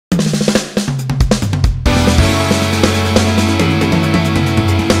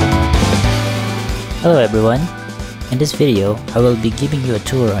Hello everyone, in this video I will be giving you a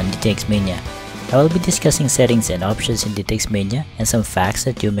tour on DTXMania. I will be discussing settings and options in DTXMania and some facts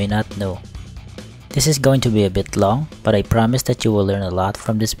that you may not know. This is going to be a bit long, but I promise that you will learn a lot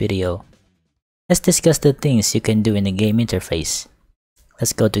from this video. Let's discuss the things you can do in the game interface.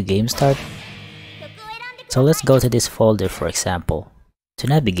 Let's go to Game Start. So let's go to this folder for example. To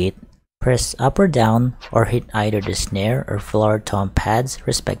navigate, press up or down or hit either the snare or floor tom pads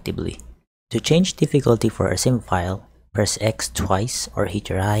respectively. To change difficulty for a sim file, press X twice or hit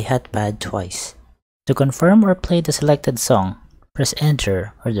your hi-hat pad twice. To confirm or play the selected song, press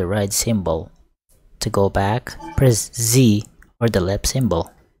Enter or the right symbol. To go back, press Z or the left symbol.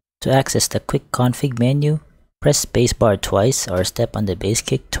 To access the quick config menu, press spacebar twice or step on the bass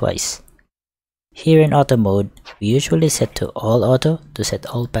kick twice. Here in auto mode, we usually set to all auto to set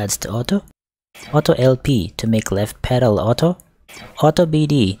all pads to auto, auto LP to make left pedal auto, auto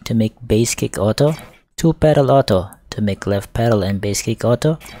BD to make bass kick auto, 2 pedal auto to make left pedal and bass kick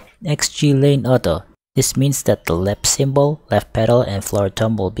auto, XG lane auto. This means that the left symbol, left pedal and floor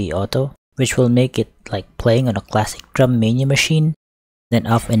tom will be auto, which will make it like playing on a classic drum mania machine. Then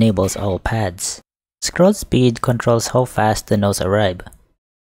off enables all pads. Scroll speed controls how fast the notes arrive.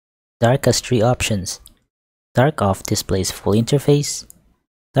 Dark has 3 options. Dark off displays full interface.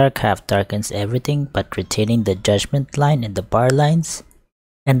 Dark half darkens everything but retaining the judgment line and the bar lines.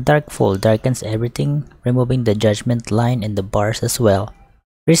 And dark full darkens everything, removing the judgment line and the bars as well.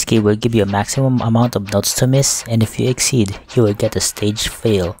 Risky will give you a maximum amount of notes to miss, and if you exceed, you will get a staged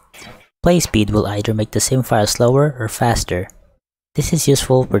fail. Play speed will either make the sim file slower or faster. This is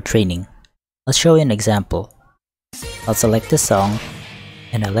useful for training. I'll show you an example. I'll select the song,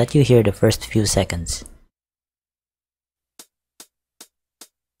 and I'll let you hear the first few seconds.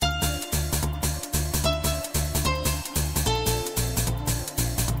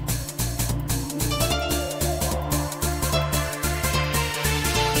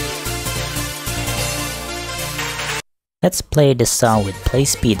 Let's play the song with play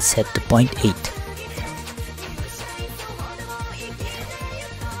speed set to 0.8.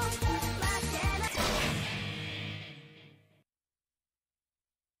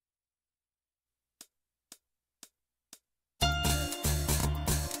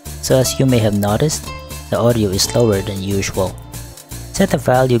 So as you may have noticed, the audio is slower than usual. Set a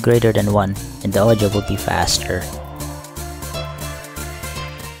value greater than 1 and the audio will be faster.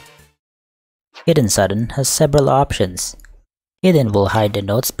 Hidden Sudden has several options. Hidden will hide the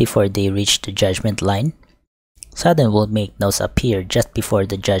notes before they reach the judgment line. Sudden will make notes appear just before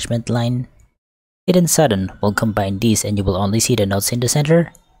the judgment line. Hidden Sudden will combine these and you will only see the notes in the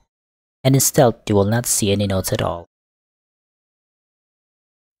center. And in Stealth, you will not see any notes at all.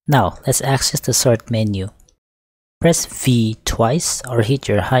 Now, let's access the sort menu. Press V twice or hit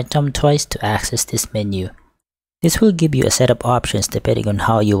your high thumb twice to access this menu. This will give you a set of options depending on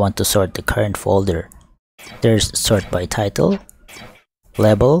how you want to sort the current folder. There's sort by title,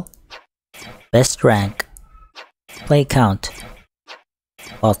 level, best rank, play count,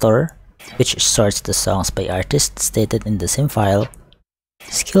 author, which sorts the songs by artist stated in the sim file,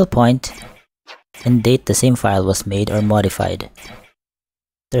 skill point, and date the sim file was made or modified.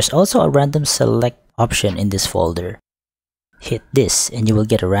 There's also a random select option in this folder. Hit this and you will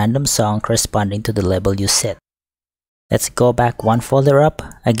get a random song corresponding to the level you set. Let's go back one folder up.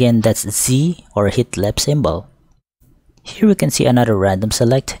 Again, that's Z or hit left symbol. Here we can see another random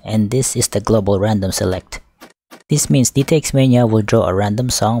select, and this is the global random select. This means DTXMania will draw a random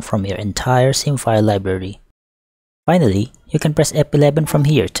song from your entire sim file library. Finally, you can press F11 from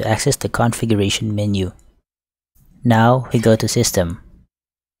here to access the configuration menu. Now we go to System.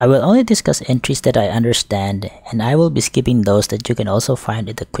 I will only discuss entries that I understand, and I will be skipping those that you can also find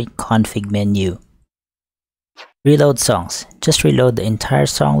in the quick config menu. Reload songs. Just reload the entire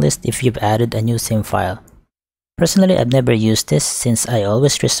song list if you've added a new sim file. Personally, I've never used this since I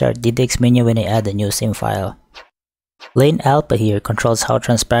always restart DTXMania when I add a new sim file. Lane Alpha here controls how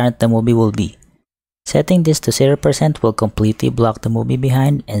transparent the movie will be. Setting this to 0% will completely block the movie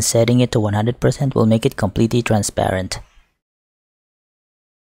behind, and setting it to 100% will make it completely transparent.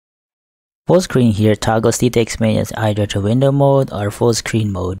 Full screen here toggles DTXMania either to window mode or full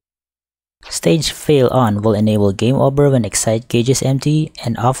screen mode. Stage fail on will enable game over when excite gauge is empty,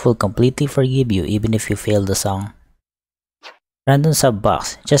 and off will completely forgive you even if you fail the song. Random sub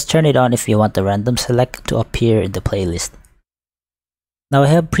box. Just turn it on if you want the random select to appear in the playlist. Now I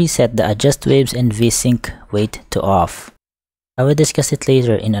have preset the adjust waves and VSync weight to off. I will discuss it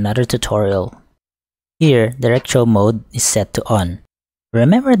later in another tutorial. Here, direct show mode is set to on.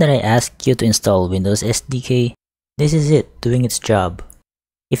 Remember that I asked you to install Windows SDK? This is it, doing its job.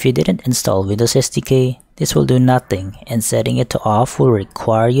 If you didn't install Windows SDK, this will do nothing, and setting it to off will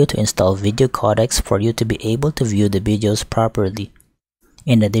require you to install video codecs for you to be able to view the videos properly.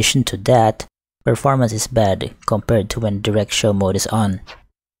 In addition to that, performance is bad compared to when direct show mode is on.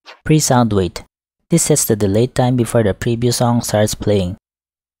 Pre-sound wait. This sets the delay time before the preview song starts playing.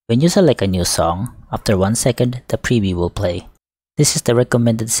 When you select a new song, after 1 second, the preview will play. This is the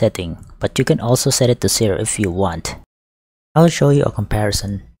recommended setting, but you can also set it to 0 if you want. I'll show you a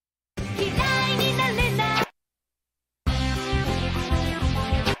comparison.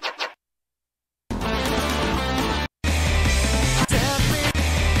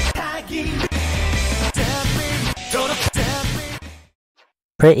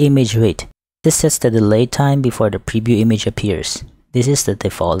 Pre-image wait. This sets the delay time before the preview image appears. This is the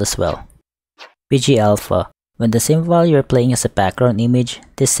default as well. PG Alpha. When the same value you're playing as a background image,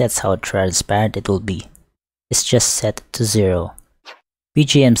 this sets how transparent it will be. It's just set to 0.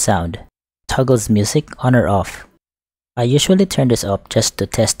 BGM sound. Toggles music on or off. I usually turn this up just to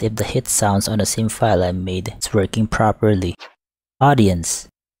test if the hit sounds on the same file I made is working properly. Audience.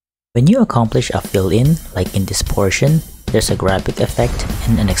 When you accomplish a fill-in, like in this portion, there's a graphic effect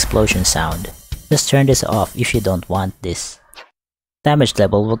and an explosion sound. Just turn this off if you don't want this. Damage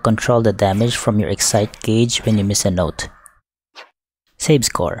level will control the damage from your excite gauge when you miss a note. Save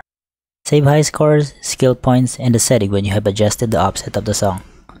score. Save high scores, skill points, and the setting when you have adjusted the offset of the song.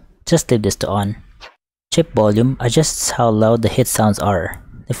 Just leave this to on. Chip volume adjusts how loud the hit sounds are.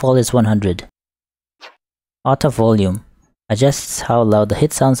 Default is 100. Auto volume adjusts how loud the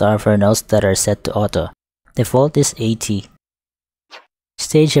hit sounds are for notes that are set to auto. Default is 80.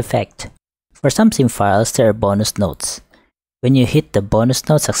 Stage effect. For some sim files, there are bonus notes. When you hit the bonus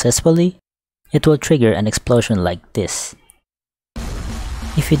note successfully, it will trigger an explosion like this.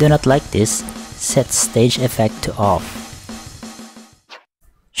 If you do not like this, set stage effect to off.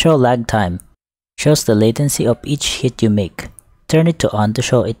 Show lag time. Shows the latency of each hit you make. Turn it to on to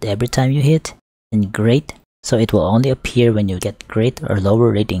show it every time you hit, and great, so it will only appear when you get great or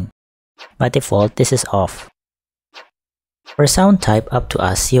lower rating. By default, this is off. For sound type up to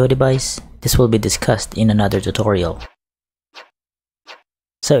ASIO device, this will be discussed in another tutorial.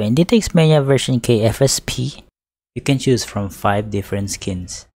 So in DTXMania Ver.K FSP, you can choose from 5 different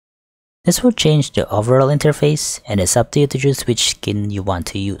skins. This will change the overall interface, and it's up to you to choose which skin you want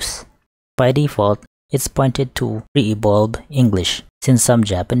to use. By default, it's pointed to Re-Evolve English, since some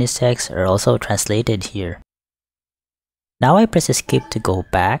Japanese texts are also translated here. Now I press escape to go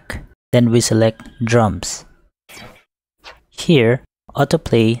back, then we select drums. Here,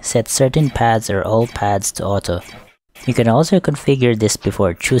 autoplay sets certain pads or all pads to auto. You can also configure this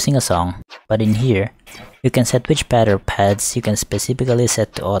before choosing a song, but in here, you can set which pad or pads you can specifically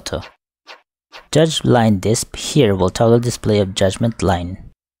set to auto. Judge line disp here will toggle display of judgment line.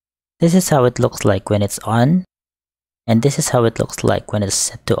 This is how it looks like when it's on, and this is how it looks like when it's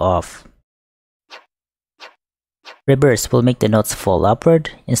set to off. Reverse will make the notes fall upward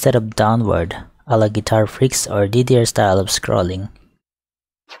instead of downward, a la Guitar Freaks or DDR style of scrolling.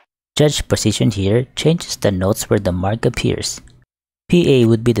 Judge position here changes the notes where the mark appears. PA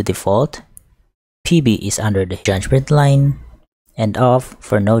would be the default, PB is under the judgment line, and off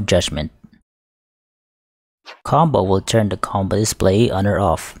for no judgment. Combo will turn the combo display on or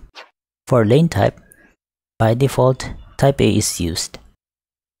off. For lane type, by default, type A is used.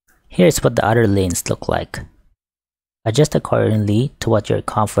 Here's what the other lanes look like. Adjust accordingly to what you're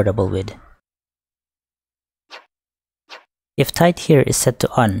comfortable with. If tight here is set to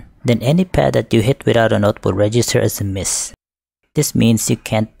on, then any pad that you hit without a note will register as a miss. This means you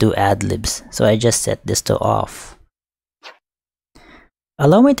can't do ad-libs, so I just set this to off.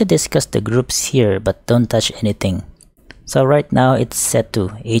 Allow me to discuss the groups here, but don't touch anything. So right now it's set to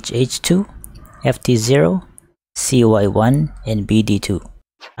HH2, FT0, CY1, and BD2.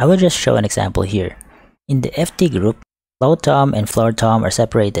 I will just show an example here. In the FT group, low tom and floor tom are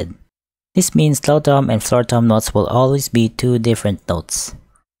separated. This means low tom and floor tom notes will always be 2 different notes.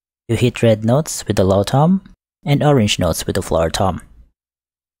 You hit red notes with the low tom, and orange notes with the floor tom.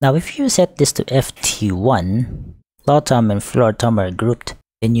 Now if you set this to FT1, low tom and floor tom are grouped,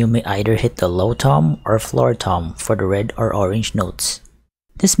 then you may either hit the low tom or floor tom for the red or orange notes.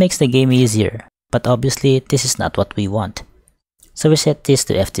 This makes the game easier, but obviously this is not what we want. So we set this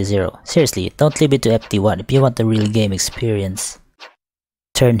to FT0. Seriously, don't leave it to FT1 if you want the real game experience.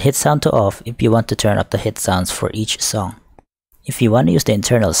 Turn hit sound to off if you want to turn up the hit sounds for each song. If you want to use the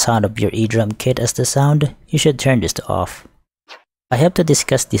internal sound of your eDrum kit as the sound, you should turn this to off. I have to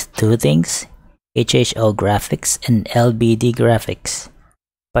discuss these 2 things, HHO graphics and LBD graphics.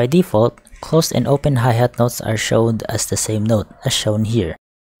 By default, closed and open hi-hat notes are shown as the same note, as shown here.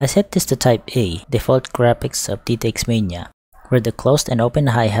 I set this to type A, default graphics of DTXMania, where the closed and open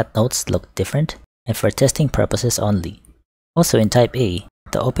hi-hat notes look different and for testing purposes only. Also in type A,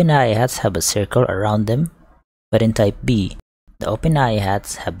 the open hi-hats have a circle around them, but in type B, the open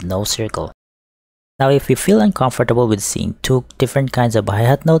hi-hats have no circle. Now if you feel uncomfortable with seeing two different kinds of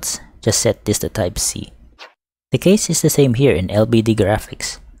hi-hat notes, just set this to type C. The case is the same here in LBD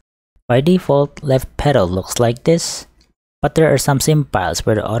graphics. By default, left pedal looks like this, but there are some sim files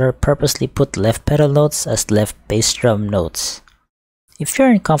where the author purposely put left pedal notes as left bass drum notes. If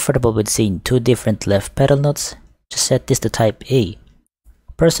you're uncomfortable with seeing two different left pedal notes, just set this to type A.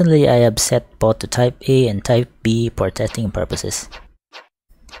 Personally, I have set both to type A and type B for testing purposes.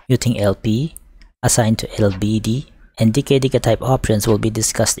 Muting LP, assigned to LBD, and DK type options will be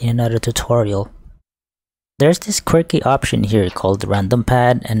discussed in another tutorial. There's this quirky option here called random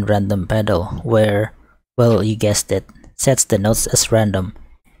pad and random pedal where, well, you guessed it, sets the notes as random.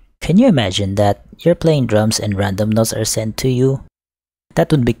 Can you imagine that you're playing drums and random notes are sent to you? That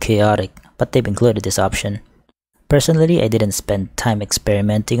would be chaotic, but they've included this option. Personally, I didn't spend time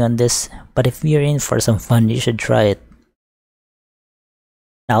experimenting on this, but if you're in for some fun, you should try it.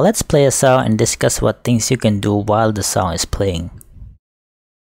 Now let's play a song and discuss what things you can do while the song is playing.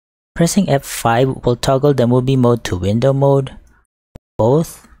 Pressing F5 will toggle the movie mode to window mode,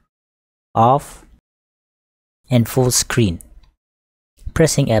 both, off, and full screen.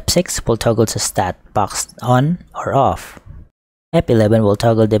 Pressing F6 will toggle the stat box on or off. F11 will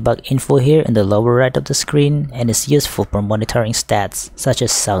toggle debug info here in the lower right of the screen and is useful for monitoring stats such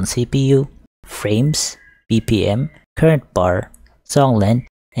as sound CPU, frames, BPM, current bar, song length,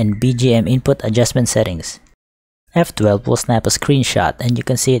 and BGM input adjustment settings. F12 will snap a screenshot and you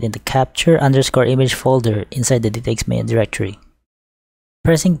can see it in the capture_image folder inside the DTXMania directory.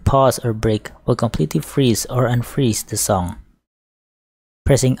 Pressing pause or break will completely freeze or unfreeze the song.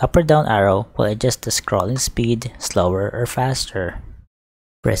 Pressing up or down arrow will adjust the scrolling speed, slower or faster.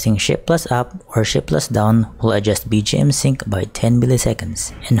 Pressing Shift plus up or Shift plus down will adjust BGM sync by 10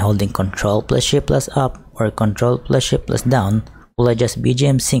 milliseconds, and holding Ctrl plus Shift plus up or Ctrl plus Shift plus down will adjust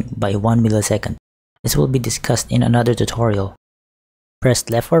BGM sync by 1 millisecond. This will be discussed in another tutorial. Press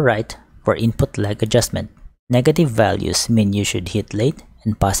left or right for input lag adjustment. Negative values mean you should hit late,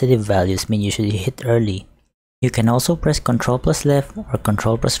 and positive values mean you should hit early. You can also press Ctrl plus left or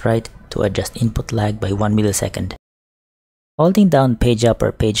Ctrl plus right to adjust input lag by 1 millisecond. Holding down page up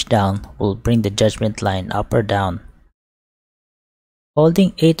or page down will bring the judgment line up or down.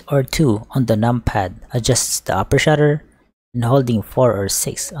 Holding 8 or 2 on the numpad adjusts the upper shutter, and holding 4 or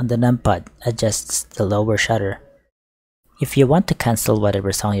 6 on the numpad adjusts the lower shutter. If you want to cancel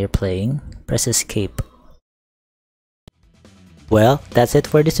whatever song you're playing, press escape. Well, that's it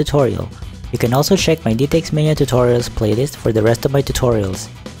for this tutorial. You can also check my DTXMania tutorials playlist for the rest of my tutorials.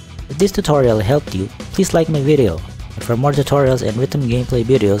 If this tutorial helped you, please like my video. And for more tutorials and rhythm gameplay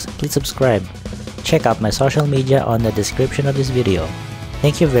videos, please subscribe. Check out my social media on the description of this video.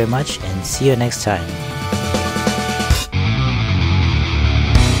 Thank you very much and see you next time.